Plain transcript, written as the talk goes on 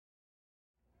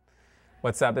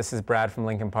What's up? This is Brad from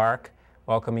Linkin Park,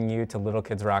 welcoming you to Little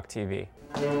Kids Rock TV.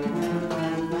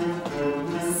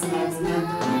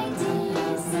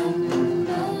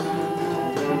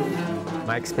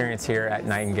 My experience here at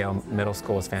Nightingale Middle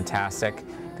School was fantastic.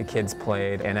 The kids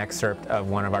played an excerpt of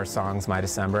one of our songs, My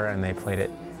December, and they played it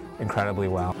incredibly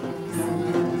well.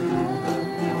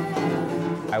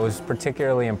 I was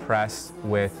particularly impressed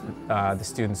with the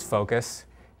students' focus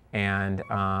and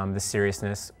the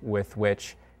seriousness with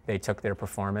which they took their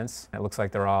performance. It looks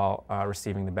like they're all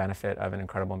receiving the benefit of an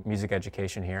incredible music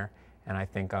education here, and I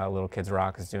think Little Kids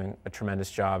Rock is doing a tremendous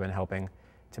job in helping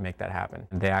to make that happen.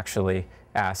 They actually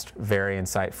asked very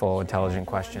insightful, intelligent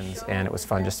questions, and it was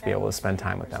fun just to be able to spend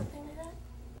time with them.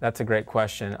 That's a great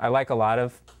question. I like a lot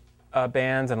of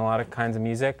bands and a lot of kinds of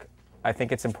music. I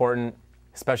think it's important,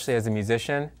 especially as a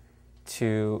musician,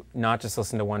 to not just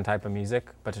listen to one type of music,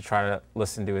 but to try to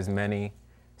listen to as many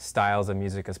styles of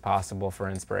music as possible for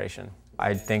inspiration.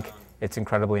 I think it's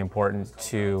incredibly important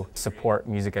to support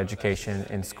music education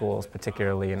in schools,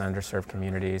 particularly in underserved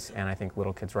communities, and I think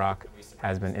Little Kids Rock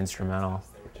has been instrumental,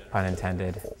 pun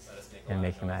intended, in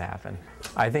making that happen.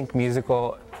 I think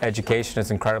musical education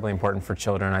is incredibly important for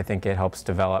children. I think it helps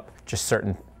develop just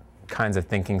certain kinds of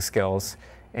thinking skills,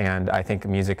 and I think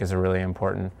music is a really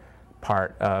important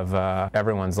part of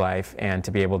everyone's life, and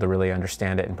to be able to really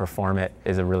understand it and perform it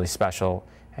is a really special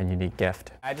and unique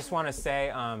gift. I just want to say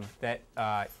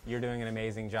that you're doing an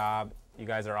amazing job. You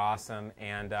guys are awesome,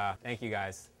 and thank you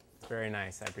guys. It's very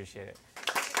nice. I appreciate it.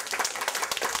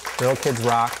 Little Kids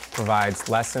Rock provides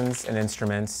lessons and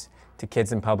instruments to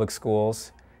kids in public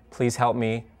schools. Please help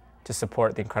me to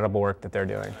support the incredible work that they're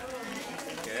doing.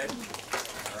 Good.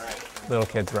 All right. Little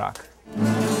Kids Rock.